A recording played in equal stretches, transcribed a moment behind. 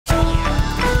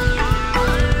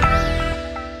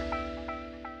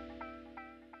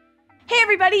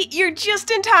everybody, you're just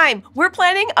in time. We're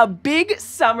planning a big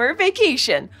summer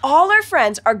vacation. All our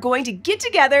friends are going to get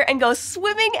together and go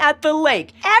swimming at the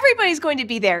lake. Everybody's going to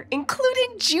be there,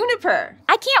 including Juniper.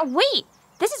 I can't wait.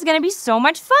 This is going to be so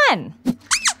much fun.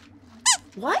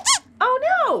 What?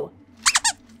 Oh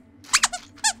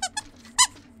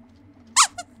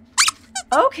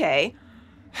no. Okay.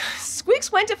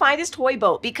 Squeaks went to find his toy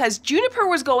boat because Juniper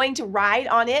was going to ride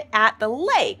on it at the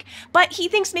lake, but he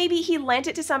thinks maybe he lent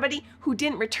it to somebody who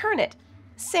didn't return it.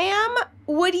 Sam,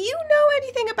 would you know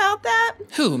anything about that?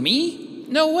 Who, me?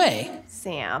 No way.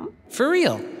 Sam? For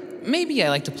real. Maybe I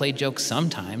like to play jokes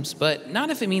sometimes, but not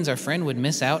if it means our friend would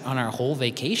miss out on our whole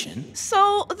vacation.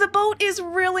 So the boat is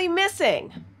really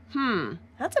missing.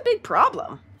 That's a big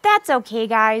problem. That's okay,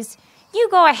 guys. You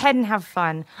go ahead and have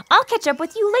fun. I'll catch up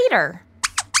with you later.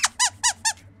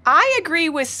 I agree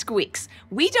with Squeaks.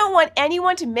 We don't want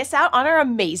anyone to miss out on our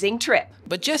amazing trip.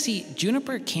 But Jessi,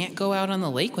 Juniper can't go out on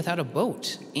the lake without a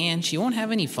boat, and she won't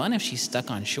have any fun if she's stuck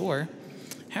on shore.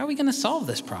 How are we going to solve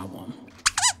this problem?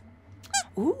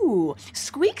 Ooh,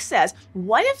 Squeaks says,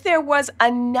 what if there was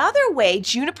another way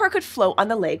Juniper could float on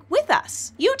the lake with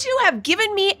us? You two have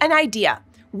given me an idea.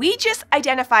 We just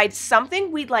identified something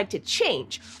we'd like to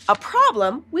change, a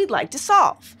problem we'd like to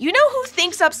solve. You know who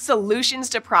thinks up solutions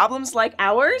to problems like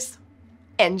ours?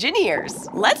 Engineers.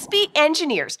 Let's be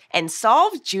engineers and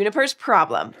solve Juniper's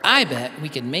problem. I bet we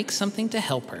could make something to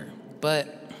help her,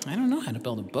 but I don't know how to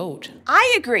build a boat.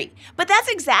 I agree, but that's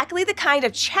exactly the kind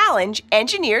of challenge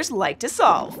engineers like to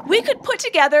solve. We could put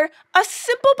together a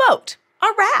simple boat, a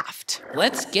raft.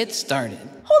 Let's get started.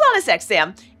 Hold on a sec,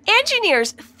 Sam.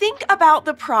 Engineers think about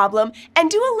the problem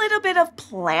and do a little bit of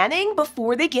planning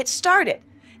before they get started.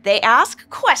 They ask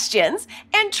questions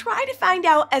and try to find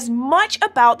out as much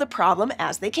about the problem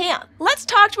as they can. Let's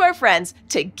talk to our friends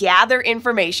to gather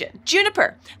information.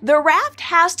 Juniper, the raft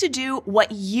has to do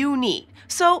what you need.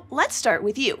 So let's start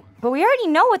with you. But we already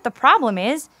know what the problem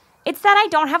is. It's that I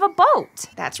don't have a boat.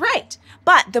 That's right.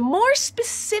 But the more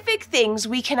specific things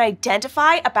we can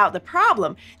identify about the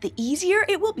problem, the easier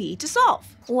it will be to solve.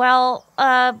 Well,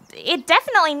 it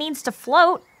definitely needs to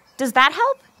float. Does that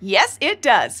help? Yes, it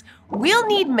does. We'll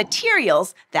need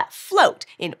materials that float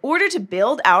in order to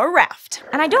build our raft.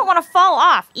 And I don't want to fall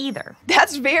off either.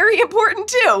 That's very important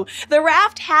too. The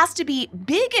raft has to be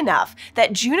big enough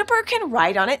that Juniper can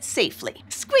ride on it safely.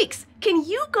 Squeaks, can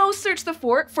you go search the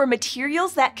fort for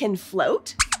materials that can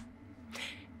float?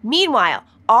 Meanwhile,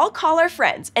 I'll call our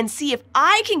friends and see if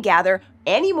I can gather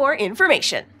any more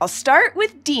information. I'll start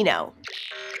with Dino.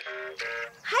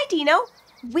 Hi, Dino.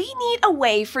 We need a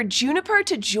way for Juniper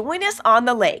to join us on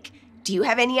the lake. Do you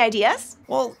have any ideas?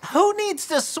 Well, who needs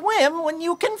to swim when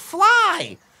you can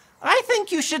fly? I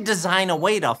think you should design a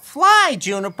way to fly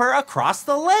Juniper across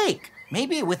the lake.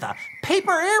 Maybe with a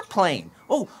paper airplane.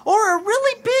 Oh, or a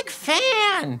really big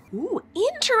fan. Ooh,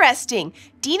 interesting.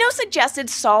 Dino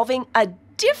suggested solving a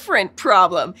different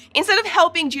problem. Instead of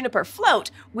helping Juniper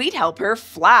float, we'd help her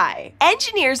fly.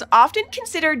 Engineers often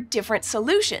consider different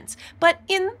solutions, but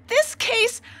in this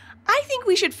case, I think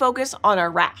we should focus on our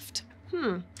raft.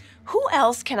 Who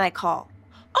else can I call?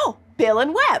 Oh, Bill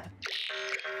and Webb.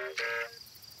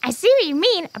 I see what you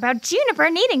mean about Juniper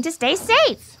needing to stay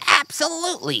safe.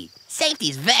 Absolutely.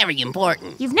 Safety's very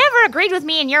important. You've never agreed with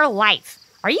me in your life.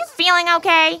 Are you feeling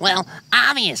okay? Well,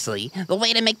 obviously, the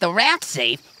way to make the raft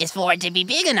safe is for it to be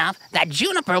big enough that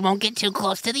Juniper won't get too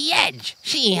close to the edge.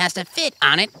 She has to fit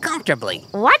on it comfortably.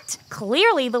 What?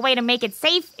 Clearly, the way to make it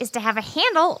safe is to have a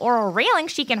handle or a railing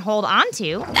she can hold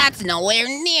onto. That's nowhere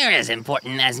near as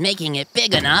important as making it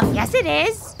big enough. Yes, it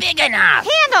is. Big enough!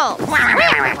 Handle!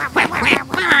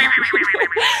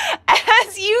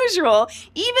 As usual,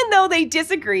 even though they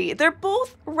disagree, they're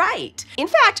both right. In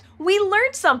fact, we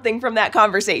learned something from that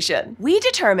conversation. We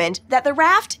determined that the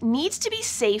raft needs to be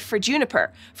safe for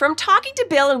Juniper. From talking to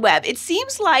Bill and Webb, it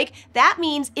seems like that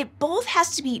means it both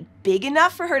has to be big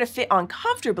enough for her to fit on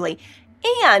comfortably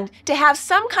and to have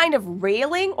some kind of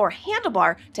railing or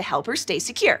handlebar to help her stay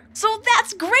secure. So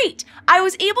that's great! I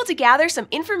was able to gather some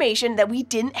information that we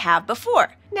didn't have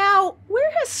before. Now,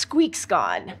 where has Squeaks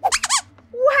gone?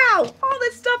 Wow, all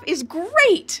this stuff is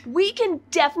great! We can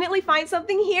definitely find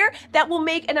something here that will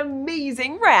make an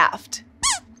amazing raft.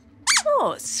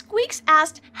 Oh, Squeaks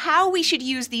asked how we should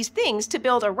use these things to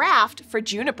build a raft for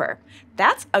Juniper.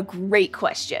 That's a great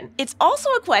question. It's also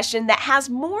a question that has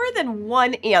more than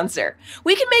one answer.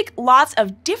 We can make lots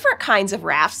of different kinds of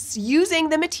rafts using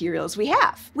the materials we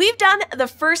have. We've done the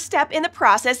first step in the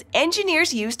process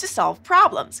engineers use to solve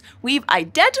problems. We've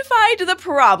identified the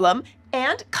problem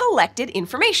and collected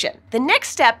information. The next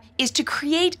step is to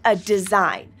create a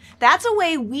design. That's a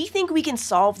way we think we can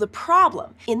solve the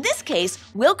problem. In this case,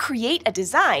 we'll create a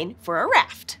design for a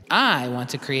raft. I want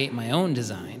to create my own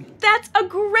design. That's a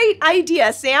great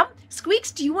idea, Sam.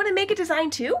 Squeaks, do you want to make a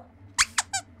design too?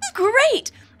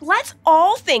 Great! Let's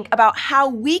all think about how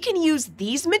we can use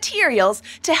these materials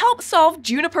to help solve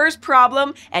Juniper's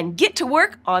problem and get to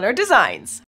work on our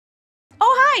designs.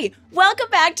 Oh, hi! Welcome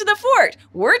back to the fort.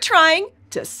 We're trying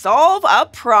to solve a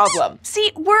problem.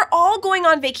 See, we're all going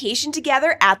on vacation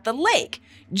together at the lake.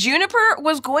 Juniper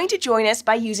was going to join us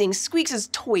by using Squeaks'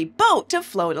 toy boat to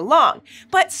float along,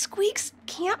 but Squeaks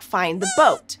can't find the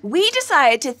boat. We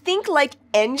decided to think like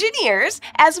engineers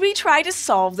as we try to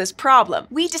solve this problem.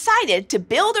 We decided to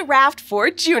build a raft for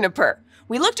Juniper.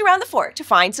 We looked around the fort to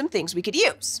find some things we could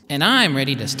use. And I'm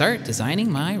ready to start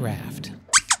designing my raft.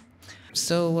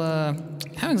 So,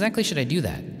 how exactly should I do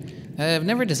that? I've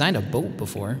never designed a boat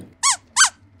before.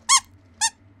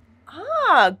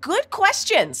 Good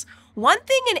questions. One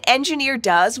thing an engineer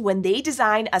does when they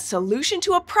design a solution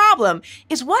to a problem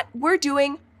is what we're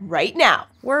doing right now.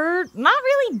 We're not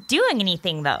really doing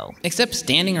anything, though. Except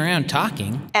standing around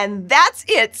talking. And that's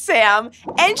it, Sam.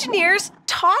 Engineers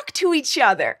talk to each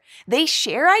other. They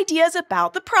share ideas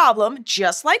about the problem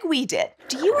just like we did.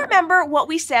 Do you remember what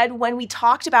we said when we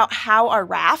talked about how our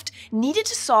raft needed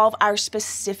to solve our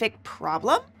specific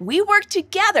problem? We worked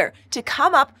together to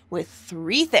come up with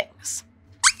 3 things.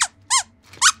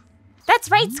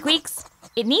 That's right, Squeaks.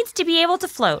 It needs to be able to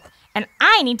float, and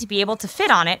I need to be able to fit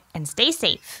on it and stay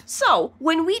safe. So,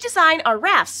 when we design our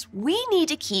rafts, we need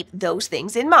to keep those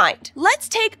things in mind. Let's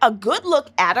take a good look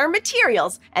at our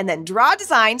materials and then draw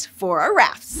designs for our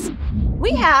rafts.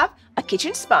 We have a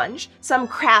kitchen sponge, some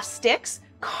craft sticks,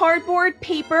 cardboard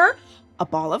paper, a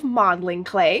ball of modeling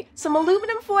clay, some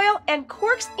aluminum foil, and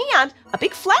corks, and a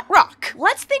big flat rock.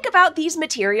 Let's think about these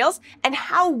materials and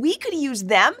how we could use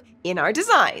them in our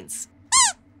designs.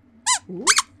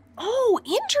 Oh,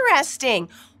 interesting.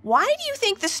 Why do you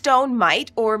think the stone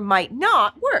might or might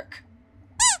not work?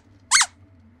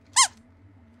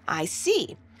 I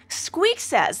see. Squeak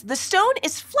says the stone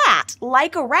is flat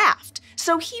like a raft,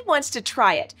 so he wants to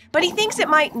try it, but he thinks it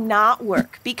might not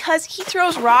work because he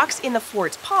throws rocks in the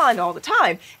fort's pond all the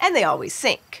time and they always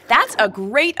sink. That's a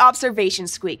great observation,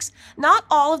 Squeaks. Not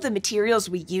all of the materials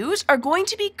we use are going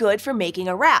to be good for making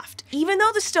a raft. Even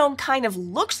though the stone kind of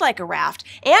looks like a raft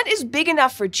and is big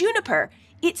enough for Juniper,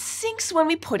 it sinks when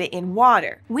we put it in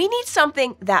water. We need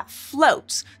something that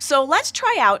floats, so let's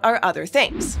try out our other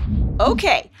things.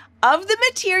 Okay. Of the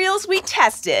materials we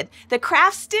tested, the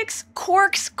craft sticks,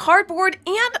 corks, cardboard,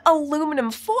 and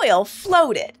aluminum foil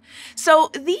floated.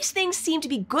 So these things seem to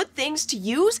be good things to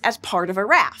use as part of a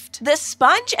raft. The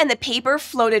sponge and the paper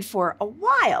floated for a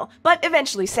while, but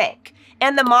eventually sank.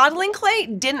 And the modeling clay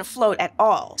didn't float at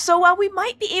all. So while we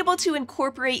might be able to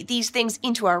incorporate these things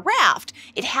into our raft,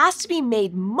 it has to be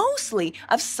made mostly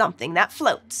of something that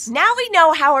floats. Now we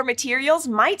know how our materials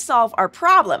might solve our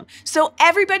problem, so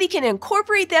everybody can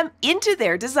incorporate them into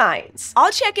their designs.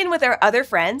 I'll check in with our other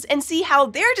friends and see how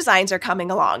their designs are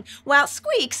coming along, while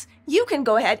Squeaks, you can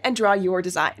go ahead and draw your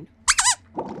design.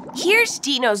 Here's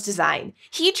Dino's design.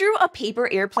 He drew a paper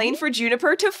airplane for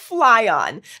Juniper to fly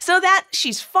on, so that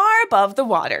she's far above the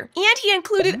water. And he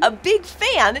included a big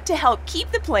fan to help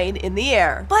keep the plane in the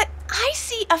air. But I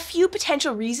see a few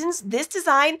potential reasons this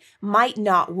design might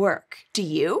not work. Do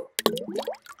you?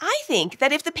 I think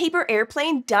that if the paper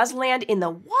airplane does land in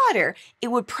the water, it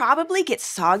would probably get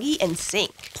soggy and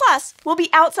sink. Plus, we'll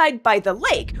be outside by the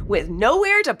lake with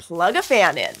nowhere to plug a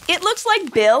fan in. It looks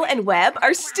like Bill and Webb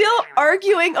are still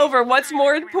arguing over what's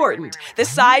more important, the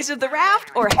size of the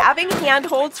raft or having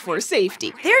handholds for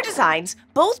safety. Their designs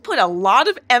both put a lot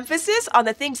of emphasis on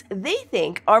the things they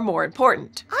think are more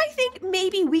important. I think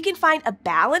maybe we can find a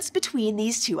balance between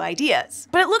these two ideas.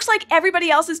 But it looks like everybody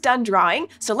else is done drawing,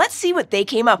 so let's see what they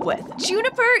came up with.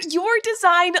 Juniper, your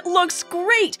design looks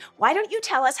great. Why don't you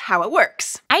tell us how it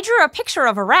works? I drew a picture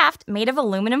of a raft made of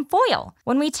aluminum foil.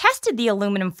 When we tested the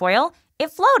aluminum foil, it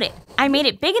floated. I made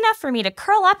it big enough for me to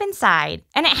curl up inside,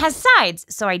 and it has sides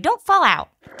so I don't fall out.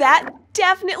 That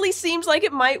definitely seems like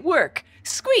it might work.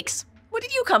 Squeaks, what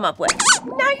did you come up with?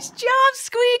 Nice job,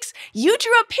 Squeaks! You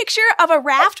drew a picture of a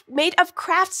raft made of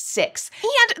craft sticks,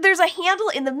 and there's a handle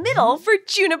in the middle for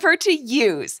Juniper to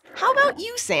use. How about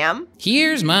you, Sam?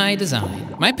 Here's my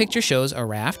design. My picture shows a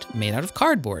raft made out of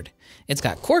cardboard. It's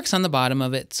got corks on the bottom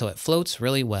of it so it floats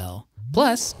really well.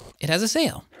 Plus, it has a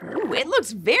sail. Ooh, it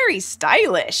looks very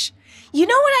stylish. You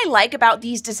know what I like about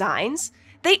these designs?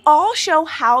 They all show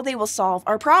how they will solve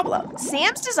our problem.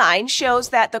 Sam's design shows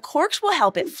that the corks will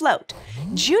help it float.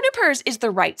 Juniper's is the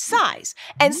right size,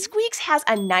 and Squeaks has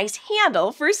a nice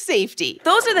handle for safety.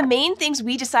 Those are the main things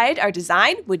we decided our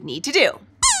design would need to do.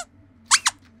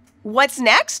 What's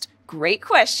next? Great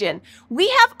question. We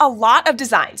have a lot of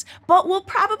designs, but we'll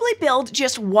probably build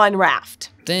just one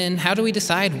raft. Then how do we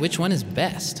decide which one is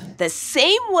best? The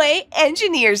same way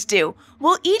engineers do.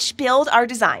 We'll each build our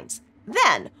designs.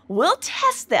 Then we'll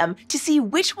test them to see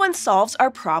which one solves our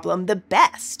problem the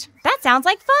best. That sounds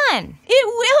like fun. It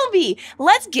will be.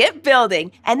 Let's get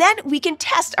building, and then we can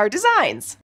test our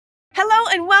designs. Hello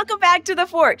and welcome back to the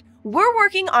fort. We're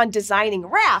working on designing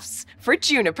rafts for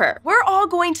Juniper. We're all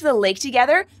going to the lake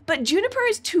together, but Juniper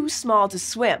is too small to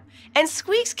swim, and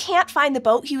Squeaks can't find the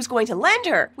boat he was going to lend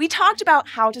her. We talked about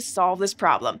how to solve this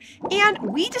problem, and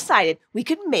we decided we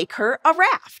could make her a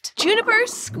raft. Juniper,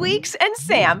 Squeaks, and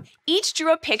Sam each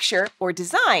drew a picture or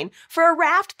design for a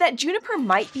raft that Juniper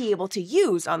might be able to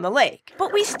use on the lake.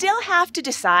 But we still have to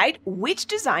decide which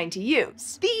design to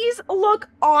use. These look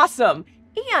awesome,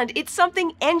 and it's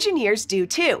something engineers do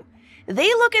too. They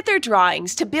look at their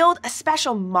drawings to build a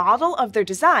special model of their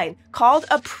design called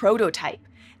a prototype.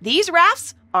 These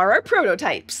rafts are our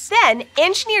prototypes. Then,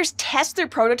 engineers test their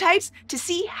prototypes to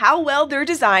see how well their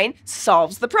design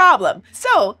solves the problem.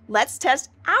 So, let's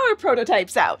test our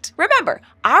prototypes out. Remember,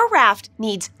 our raft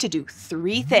needs to do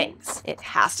 3 things. It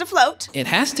has to float. It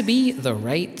has to be the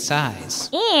right size.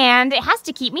 And it has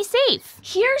to keep me safe.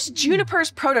 Here's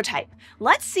Juniper's prototype.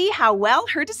 Let's see how well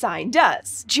her design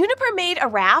does. Juniper made a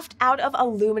raft out of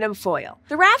aluminum foil.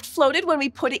 The raft floated when we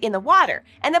put it in the water,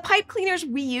 and the pipe cleaners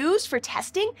we used for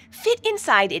testing fit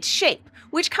inside its shape,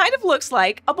 which kind of looks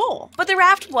like a bowl. But the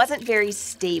raft wasn't very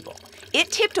stable.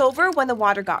 It tipped over when the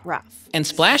water got rough. And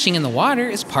splashing in the water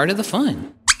is part of the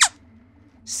fun.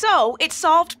 So it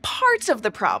solved parts of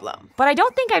the problem. But I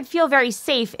don't think I'd feel very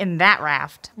safe in that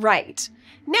raft. Right.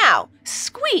 Now,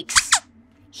 Squeaks.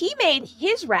 He made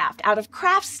his raft out of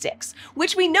craft sticks,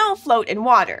 which we know float in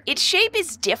water. Its shape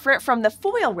is different from the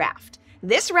foil raft.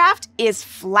 This raft is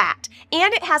flat,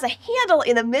 and it has a handle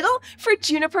in the middle for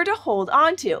Juniper to hold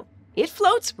onto. It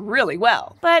floats really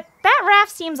well. But that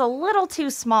raft seems a little too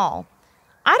small.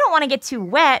 I don't want to get too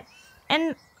wet,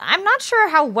 and I'm not sure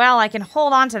how well I can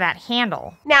hold on to that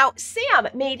handle. Now, Sam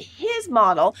made his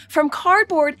model from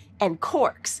cardboard and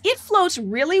corks. It floats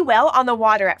really well on the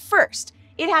water at first.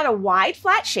 It had a wide,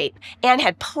 flat shape and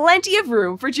had plenty of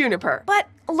room for Juniper. But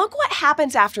look what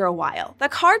happens after a while. The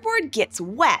cardboard gets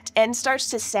wet and starts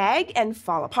to sag and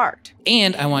fall apart.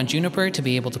 And I want Juniper to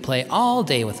be able to play all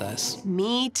day with us.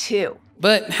 Me too.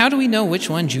 But how do we know which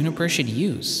one Juniper should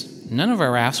use? None of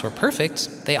our rafts were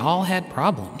perfect. They all had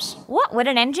problems. What would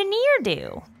an engineer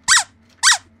do?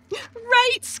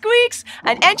 Right, Squeaks!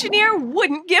 An engineer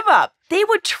wouldn't give up. They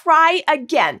would try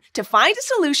again to find a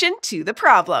solution to the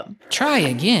problem. Try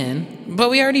again? But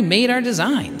we already made our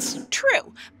designs.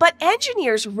 True, but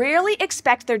engineers rarely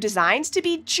expect their designs to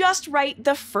be just right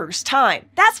the first time.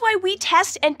 That's why we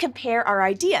test and compare our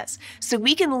ideas, so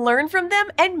we can learn from them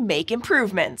and make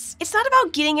improvements. It's not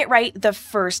about getting it right the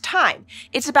first time.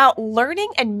 It's about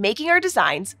learning and making our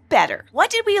designs better. What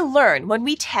did we learn when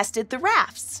we tested the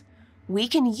rafts? We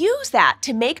can use that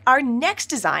to make our next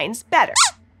designs better.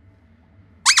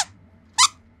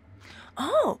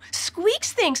 Oh,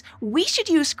 Squeaks thinks we should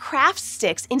use craft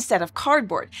sticks instead of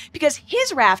cardboard because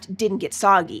his raft didn't get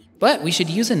soggy. But we should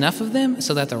use enough of them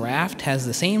so that the raft has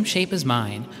the same shape as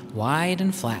mine, wide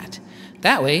and flat.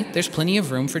 That way, there's plenty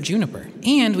of room for Juniper.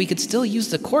 And we could still use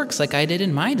the corks like I did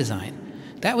in my design.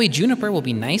 That way, Juniper will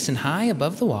be nice and high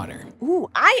above the water. Ooh,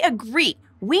 I agree.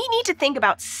 We need to think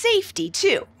about safety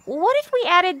too. What if we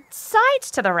added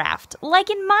sides to the raft, like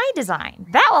in my design?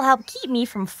 That will help keep me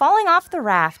from falling off the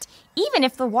raft, even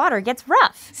if the water gets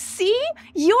rough. See?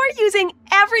 You're using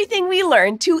everything we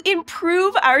learned to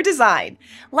improve our design.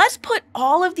 Let's put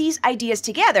all of these ideas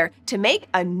together to make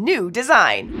a new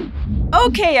design.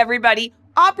 Okay, everybody.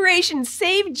 Operation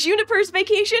Save Juniper's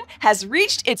Vacation has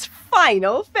reached its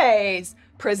final phase.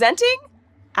 Presenting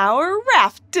our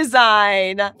raft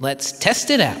design. Let's test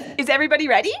it out. Is everybody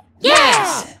ready?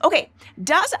 Yes! Okay,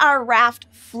 does our raft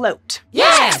float?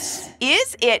 Yes!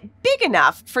 Is it big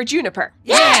enough for Juniper?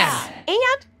 Yes!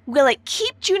 And will it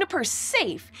keep Juniper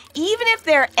safe, even if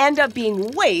there end up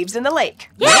being waves in the lake?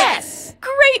 Yes!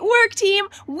 Great work, team!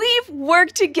 We've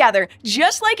worked together,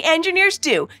 just like engineers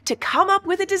do, to come up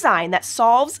with a design that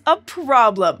solves a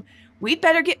problem. We'd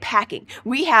better get packing.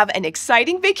 We have an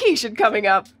exciting vacation coming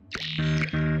up.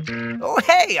 Oh,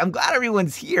 hey, I'm glad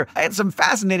everyone's here. I had some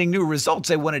fascinating new results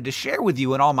I wanted to share with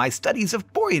you in all my studies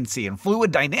of buoyancy and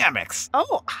fluid dynamics.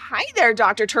 Oh, hi there,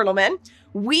 Dr. Turtleman.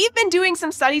 We've been doing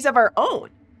some studies of our own.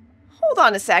 Hold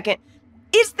on a second.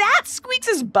 Is that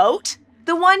Squeaks' boat?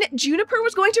 The one Juniper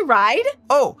was going to ride?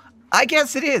 Oh, I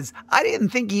guess it is. I didn't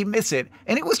think he'd miss it,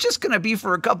 and it was just going to be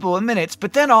for a couple of minutes,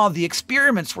 but then all the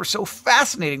experiments were so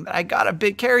fascinating that I got a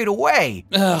bit carried away.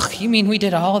 Ugh, you mean we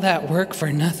did all that work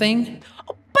for nothing?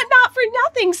 But not for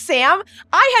nothing, Sam.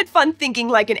 I had fun thinking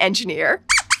like an engineer.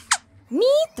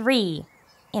 Me 3.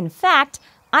 In fact,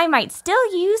 I might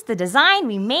still use the design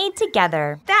we made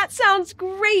together. That sounds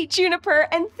great, Juniper,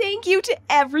 and thank you to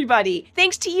everybody.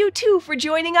 Thanks to you, too, for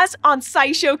joining us on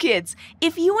SciShow Kids.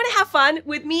 If you want to have fun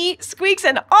with me, Squeaks,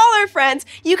 and all our friends,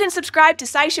 you can subscribe to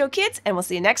SciShow Kids, and we'll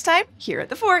see you next time here at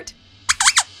the Fort.